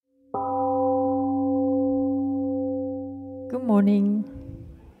Good morning.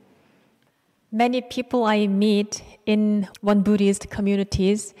 Many people I meet in Won Buddhist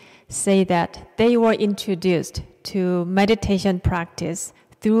communities say that they were introduced to meditation practice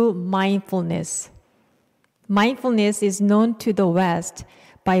through mindfulness. Mindfulness is known to the West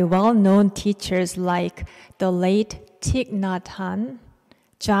by well-known teachers like the late Thich Nhat Hanh,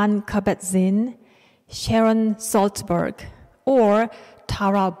 Jon Kabat-Zinn, Sharon Salzberg, or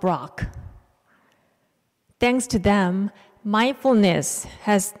Tara Brach. Thanks to them, mindfulness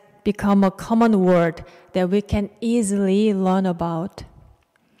has become a common word that we can easily learn about.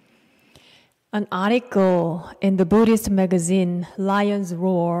 An article in the Buddhist magazine Lion's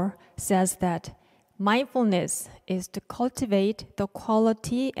Roar says that mindfulness is to cultivate the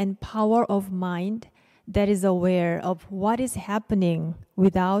quality and power of mind that is aware of what is happening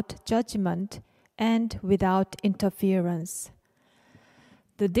without judgment and without interference.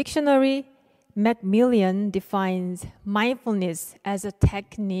 The dictionary Macmillan defines mindfulness as a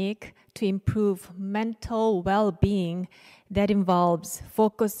technique to improve mental well-being that involves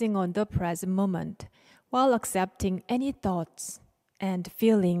focusing on the present moment while accepting any thoughts and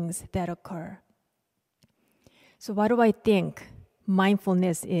feelings that occur. So what do I think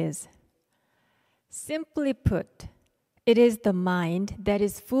mindfulness is? Simply put, it is the mind that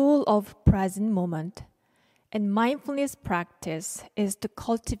is full of present moment, and mindfulness practice is to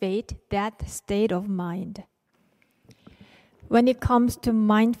cultivate that state of mind. When it comes to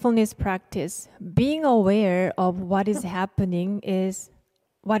mindfulness practice, being aware of what is happening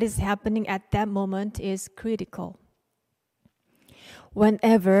at that moment is critical.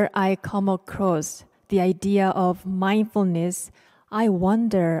 Whenever I come across the idea of mindfulness, I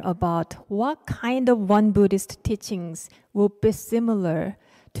wonder about what kind of Won Buddhist teachings would be similar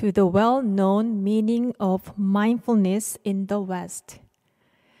to the well-known meaning of mindfulness in the West.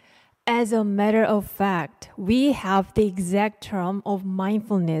 As a matter of fact, we have the exact term of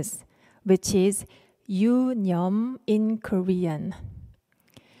mindfulness, which is 유념 in Korean.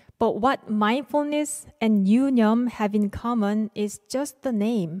 But what mindfulness and 유념 have in common is just the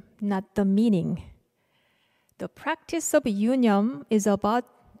name, not the meaning. The practice of 유념 is about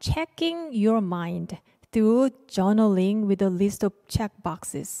checking your mind through journaling with a list of check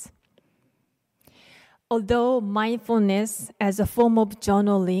boxes. Although mindfulness as a form of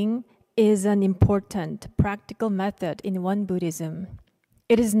journaling is an important practical method in Won Buddhism,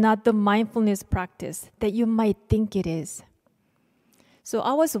 it is not the mindfulness practice that you might think it is. So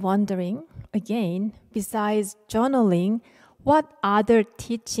I was wondering, again, besides journaling, what other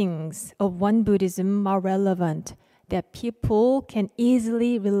teachings of Won Buddhism are relevant that people can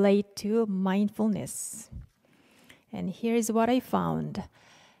easily relate to mindfulness. And here is what I found.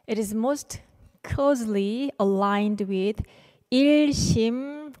 It is most closely aligned with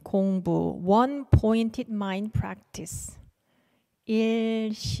일심 공부, one-pointed mind practice.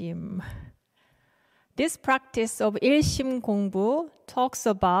 일심. This practice of 일심 공부 talks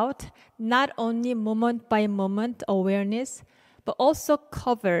about not only moment-by-moment awareness, but also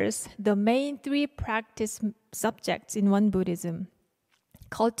covers the main three practice subjects in Won Buddhism: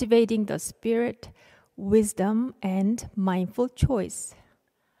 cultivating the spirit, wisdom, and mindful choice.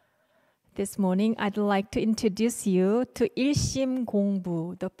 This morning, I'd like to introduce you to 일심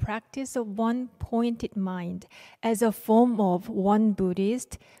공부, the practice of one-pointed mind, as a form of Won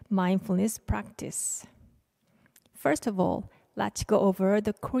Buddhist mindfulness practice. First of all, let's go over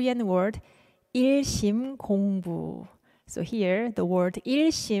the Korean word 일심 공부. So here, the word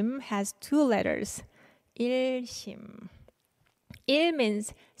일심 has two letters. 일심. 일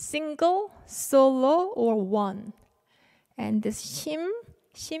means single, solo, or one. And this 심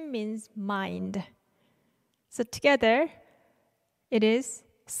means mind. So together, it is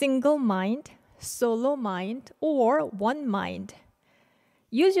single mind, solo mind, or one mind.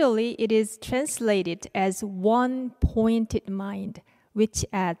 Usually, it is translated as one-pointed mind, which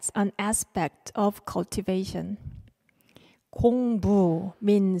adds an aspect of cultivation. 공부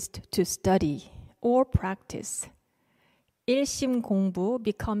means to study or practice. 일심 공부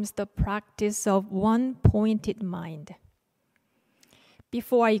becomes the practice of one-pointed mind.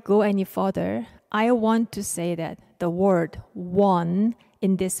 Before I go any further, I want to say that the word one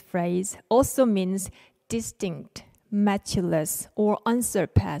in this phrase also means distinct, matchless, or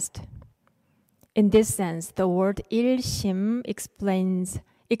unsurpassed. In this sense, the word 일심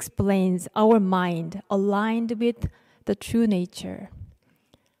explains our mind aligned with the true nature.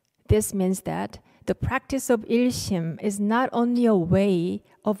 This means that the practice of 일심 is not only a way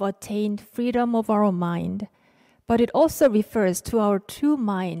of attained freedom of our mind, but it also refers to our true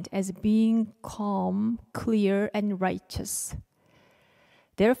mind as being calm, clear, and righteous.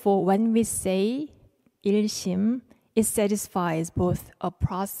 Therefore, when we say 일심, It satisfies both a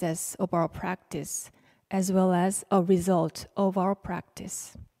process of our practice as well as a result of our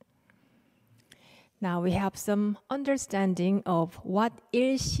practice. Now we have some understanding of what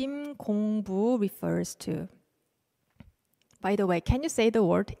일심 공부 refers to. By the way, can you say the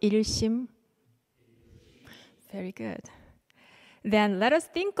word 일심? Very good. Then let us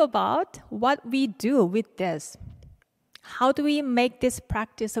think about what we do with this. How do we make this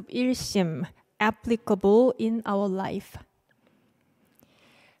practice of 일심 applicable in our life?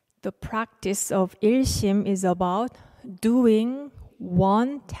 The practice of 일심 is about doing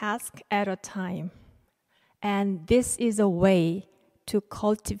one task at a time. And this is a way to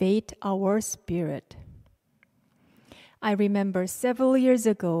cultivate our spirit. I remember several years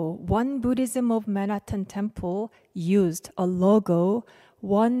ago, One Buddhism of Manhattan Temple used a logo,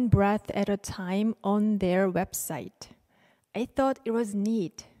 one breath at a time, on their website. I thought it was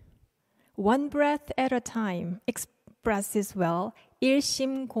neat. One breath at a time expresses well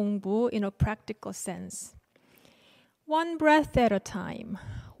일심 공부 in a practical sense. One breath at a time,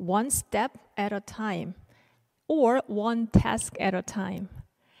 one step at a time, or one task at a time.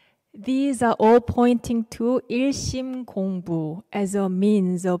 These are all pointing to 일심 공부 as a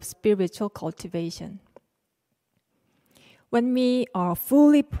means of spiritual cultivation. When we are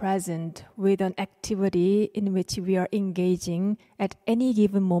fully present with an activity in which we are engaging at any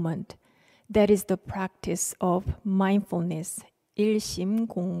given moment, that is the practice of mindfulness, 일심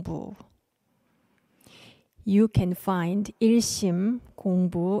공부. You can find 일심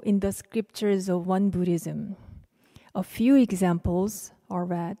공부 in the scriptures of One Buddhism. A few examples are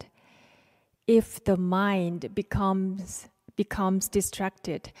read. If the mind becomes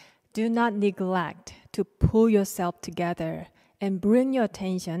distracted, do not neglect to pull yourself together and bring your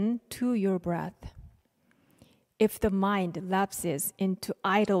attention to your breath. If the mind lapses into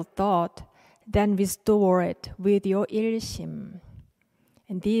idle thought, then restore it with your 일심.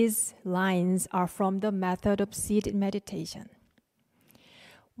 And these lines are from the method of seated meditation.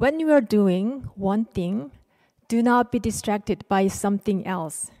 When you are doing one thing, do not be distracted by something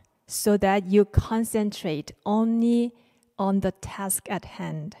else, so that you concentrate only on the task at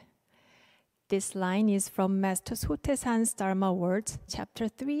hand. This line is from Master Sotaesan's Dharma Words, Chapter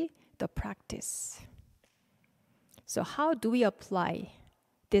 3, The Practice. So how do we apply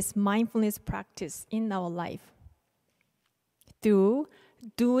this mindfulness practice in our life? Through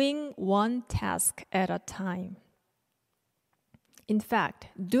doing one task at a time. In fact,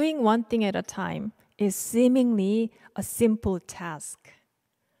 doing one thing at a time is seemingly a simple task.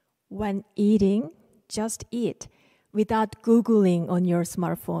 When eating, just eat without Googling on your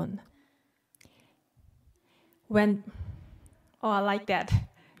smartphone. I like that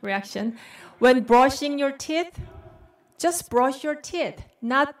reaction. When brushing your teeth, just brush your teeth,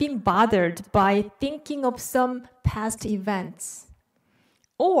 not being bothered by thinking of some past events.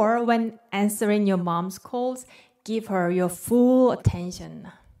 Or when answering your mom's calls, give her your full attention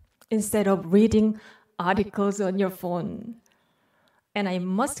instead of reading articles on your phone. And I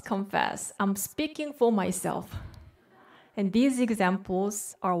must confess, I'm speaking for myself. And these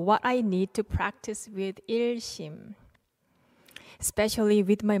examples are what I need to practice with 일심, especially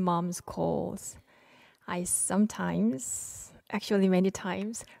with my mom's calls. I sometimes, actually many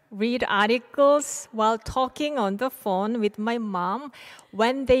times, read articles while talking on the phone with my mom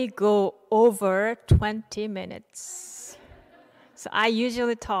when they go over 20 minutes. So I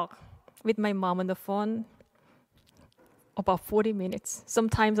usually talk with my mom on the phone about 40 minutes,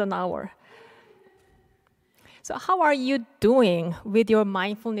 sometimes an hour. So how are you doing with your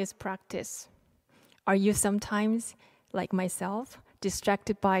mindfulness practice? Are you sometimes, like myself,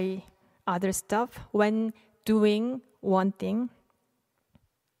 distracted by other stuff when doing one thing?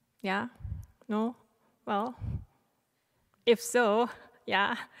 Yeah? No? Well, if so,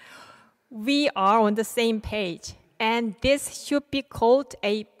 yeah. We are on the same page, and this should be called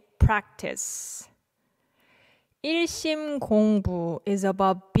a practice. 일심 공부 is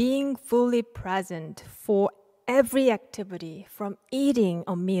about being fully present for every activity, from eating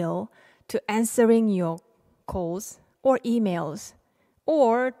a meal to answering your calls or emails,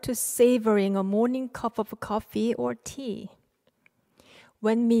 or to savoring a morning cup of coffee or tea.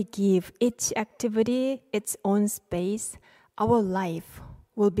 When we give each activity its own space, our life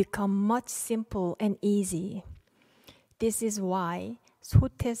will become much simple and easy. This is why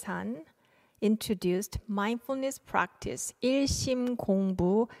Sotaesan introduced mindfulness practice, 일심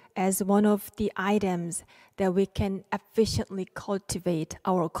공부, as one of the items that we can efficiently cultivate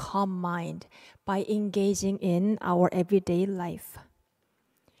our calm mind by engaging in our everyday life.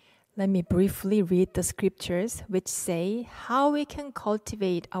 Let me briefly read the scriptures which say how we can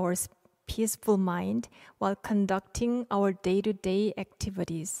cultivate our peaceful mind while conducting our day-to-day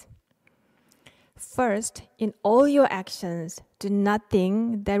activities. First, in all your actions, do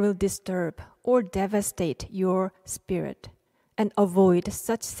nothing that will disturb or devastate your spirit, and avoid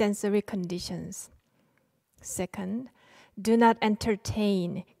such sensory conditions. Second, do not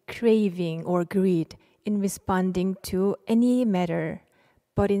entertain craving or greed in responding to any matter,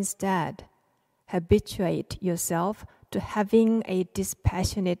 but instead habituate yourself to having a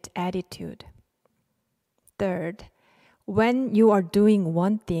dispassionate attitude. Third, when you are doing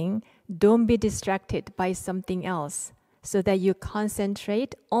one thing, don't be distracted by something else so that you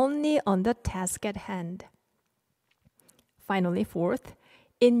concentrate only on the task at hand. Finally, fourth,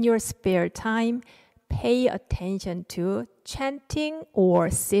 in your spare time, pay attention to chanting or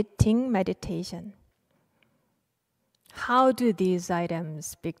sitting meditation. How do these items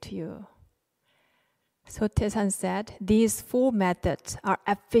speak to you? Sotaesan said these 4 methods are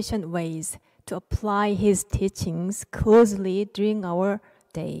efficient ways to apply his teachings closely during our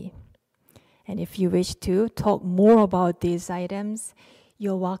day. And if you wish to talk more about these items,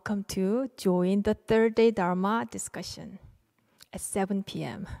 you're welcome to join the third day Dharma discussion at 7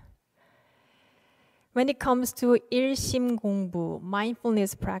 p.m. When it comes to 일심 공부,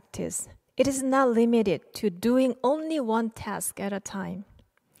 mindfulness practice, it is not limited to doing only one task at a time.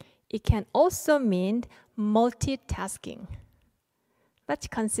 It can also mean multitasking. Let's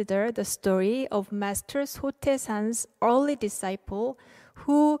consider the story of Master Sotaesan's early disciple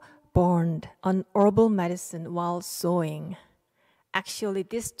who burned an herbal medicine while sewing. Actually,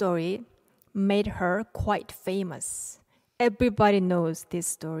 this story made her quite famous. Everybody knows this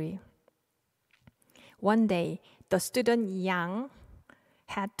story. One day, the student Yang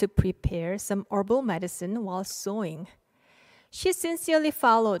had to prepare some herbal medicine while sewing. She sincerely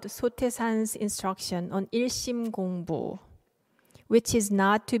followed Sotaesan's instruction on 일심 공부, which is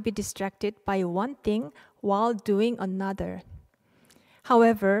not to be distracted by one thing while doing another.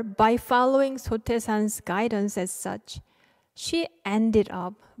 However, by following Sotaesan's guidance as such, she ended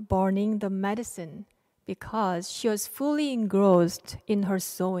up burning the medicine because she was fully engrossed in her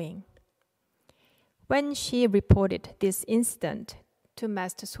sewing. When she reported this incident to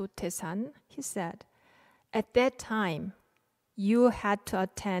Master Sotaesan, he said, "At that time, you had to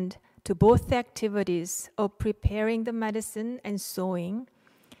attend to both activities of preparing the medicine and sewing.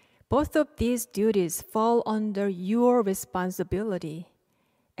 Both of these duties fall under your responsibility,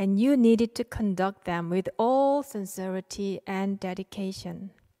 and you needed to conduct them with all sincerity and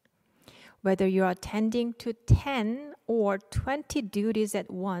dedication. Whether you're attending to 10 or 20 duties at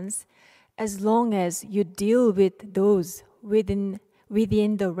once, as long as you deal with those within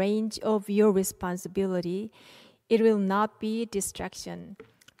the range of your responsibility, it will not be distraction,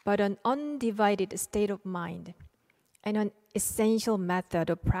 but an undivided state of mind and an essential method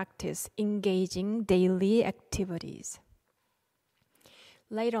of practice engaging daily activities."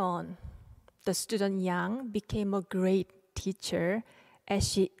 Later on, the student Yang became a great teacher as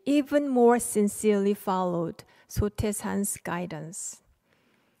she even more sincerely followed Sotaesan's guidance.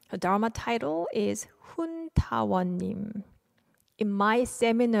 Her Dharma title is Huntawonim. In my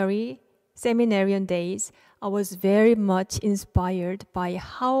seminarian days, I was very much inspired by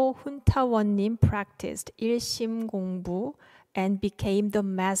how Huntawonim practiced 일심 공부 and became the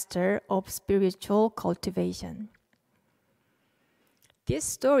master of spiritual cultivation. This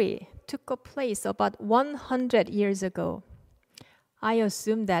story took place about 100 years ago. I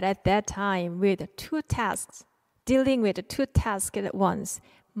assume that at that time, dealing with 2 tasks at once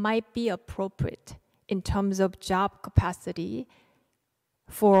might be appropriate in terms of job capacity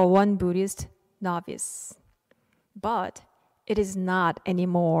for one Buddhist novice. But it is not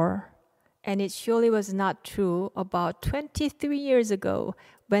anymore. And it surely was not true about 23 years ago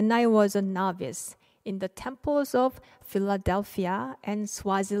when I was a novice in the temples of Philadelphia and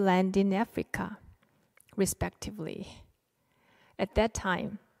Swaziland in Africa, respectively. At that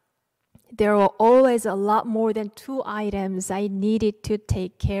time, there were always a lot more than 2 items I needed to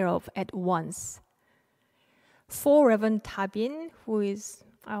take care of at once. For Reverend Tabin, who is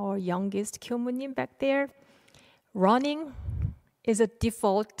our youngest Kyomunim back there, running is a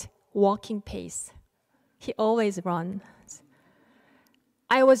default walking pace. He always runs.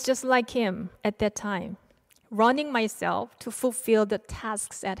 I was just like him at that time, running myself to fulfill the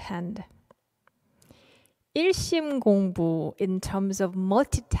tasks at hand. 일심 공부 in terms of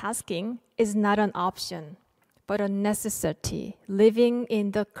multitasking is not an option, but a necessity living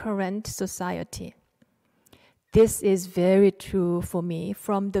in the current society. This is very true for me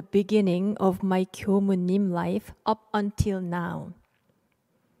from the beginning of my Kyomunim life up until now.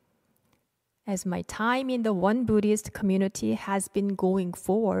 As my time in the One Buddhist community has been going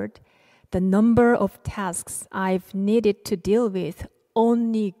forward, the number of tasks I've needed to deal with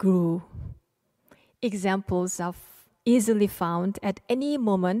only grew. Examples are easily found at any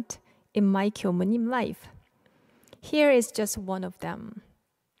moment in my Kyomunim life. Here is just one of them.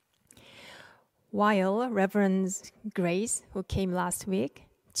 While Reverend Grace, who came last week,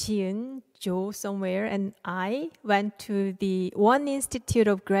 Jiun, Joe somewhere, and I went to the One Institute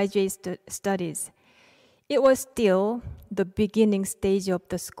of Graduate Studies, it was still the beginning stage of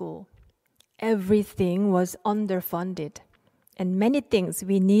the school. Everything was underfunded, and many things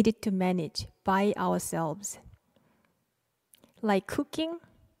we needed to manage by ourselves, like cooking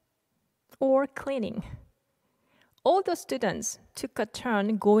or cleaning. All the students took a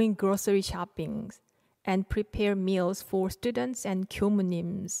turn going grocery shopping and prepare meals for students and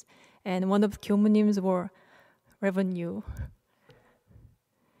Kyomunims. And one of the Kyomunims were revenue.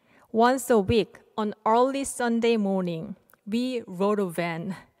 Once a week, on early Sunday morning, we rode a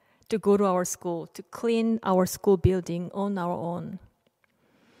van to go to our school, to clean our school building on our own.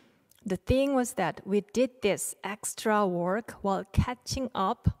 The thing was that we did this extra work while catching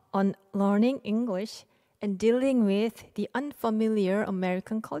up on learning English and dealing with the unfamiliar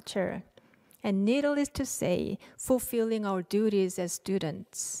American culture, and needless to say, fulfilling our duties as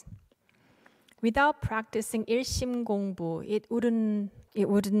students. Without practicing 일심 공부, it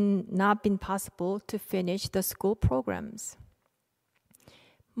would not been possible to finish the school programs.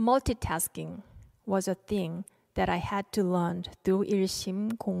 Multitasking was a thing that I had to learn through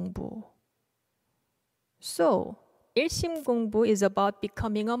일심 공부. So, 일심 공부 is about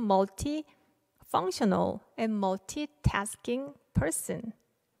becoming a multifunctional and multitasking person.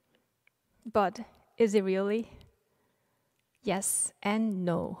 But is it really? Yes and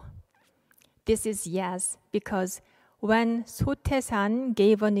no. This is yes because when Sotaesan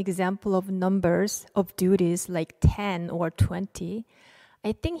gave an example of numbers of duties like 10 or 20,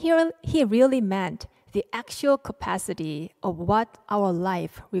 I think he really meant the actual capacity of what our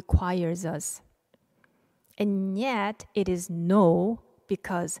life requires us. And yet it is no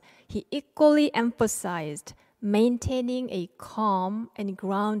because he equally emphasized maintaining a calm and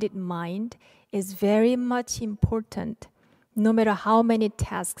grounded mind is very much important, no matter how many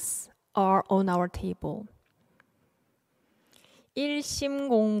tasks are on our table. 일심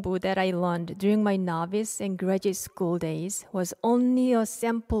공부 that I learned during my novice and graduate school days was only a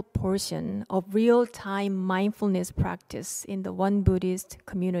sample portion of real-time mindfulness practice in the One Buddhist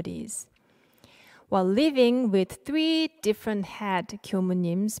communities. While living with 3 different head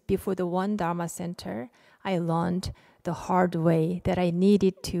Kyomunims before the One Dharma Center, I learned the hard way that I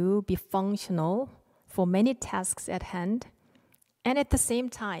needed to be functional for many tasks at hand, and at the same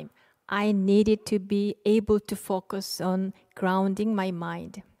time, I needed to be able to focus on grounding my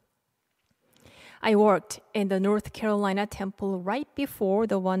mind. I worked in the North Carolina temple right before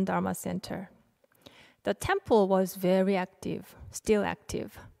the One Dharma Center. The temple was very active, still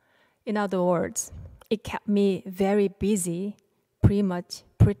active. In other words, it kept me very busy pretty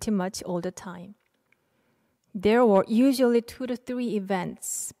much all the time. There were usually 2 to 3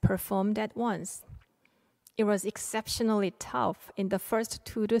 events performed at once. It was exceptionally tough in the first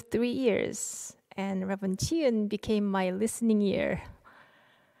 2 to 3 years, and Reverend Jiun became my listening ear.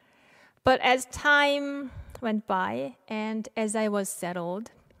 But as time went by and as I was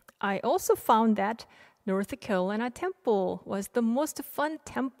settled, I also found that North Carolina Temple was the most fun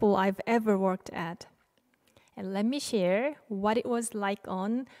temple I've ever worked at. And let me share what it was like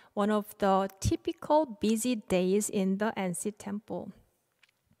on one of the typical busy days in the NC Temple.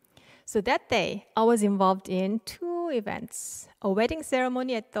 So that day, I was involved in 2 events, a wedding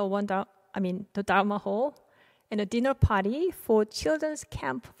ceremony at the Dharma Hall, and a dinner party for children's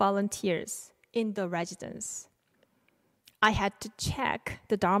camp volunteers in the residence. I had to check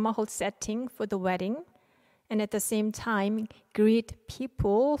the Dharma Hall setting for the wedding, and at the same time, greet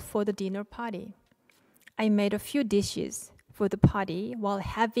people for the dinner party. I made a few dishes for the party while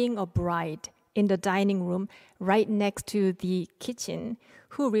having a bride in the dining room right next to the kitchen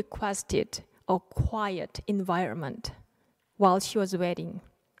who requested a quiet environment while she was waiting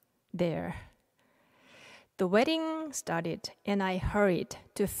there. The wedding started and I hurried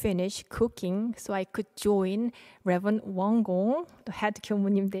to finish cooking so I could join Reverend Wang Gong, the head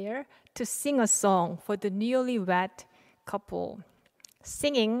Kyomunim there, to sing a song for the newlywed couple.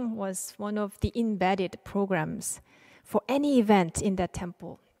 Singing was one of the embedded programs for any event in that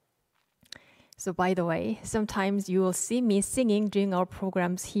temple. So by the way, sometimes you will see me singing during our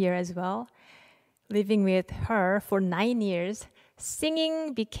programs here as well. Living with her for 9 years,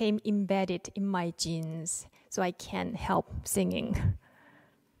 singing became embedded in my genes, so I can't help singing.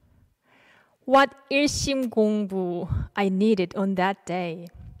 What 일심 공부 I needed on that day.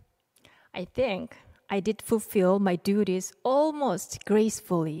 I think I did fulfill my duties almost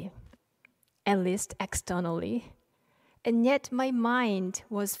gracefully, at least externally. And yet my mind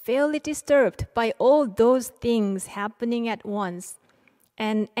was fairly disturbed by all those things happening at once,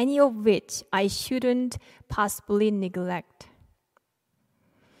 and any of which I shouldn't possibly neglect.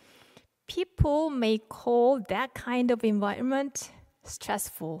 People may call that kind of environment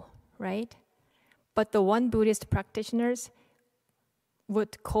stressful, right? But the Won Buddhist practitioners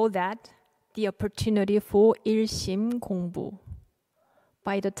would call that the opportunity for 일심 공부.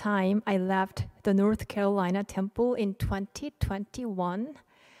 By the time I left the North Carolina temple in 2021,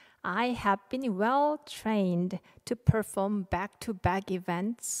 I have been well trained to perform back-to-back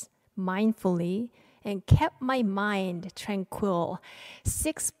events mindfully and kept my mind tranquil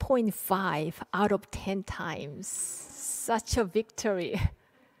 6.5 out of 10 times. Such a victory.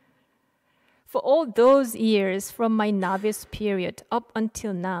 For all those years from my novice period up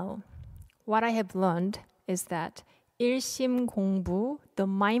until now, what I have learned is that 일심 공부, the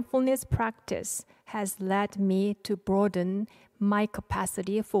mindfulness practice, has led me to broaden my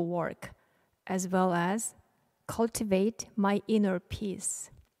capacity for work, as well as cultivate my inner peace.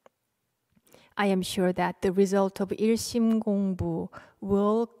 I am sure that the result of 일심 공부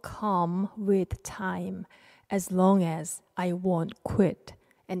will come with time, as long as I won't quit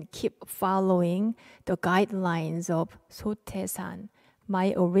and keep following the guidelines of Sotaesan,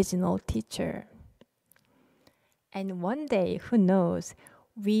 my original teacher. And one day, who knows,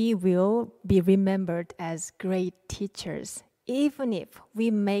 we will be remembered as great teachers, even if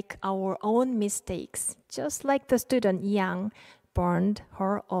we make our own mistakes, just like the student Yang burned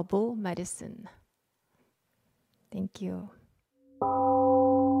her herbal medicine. Thank you.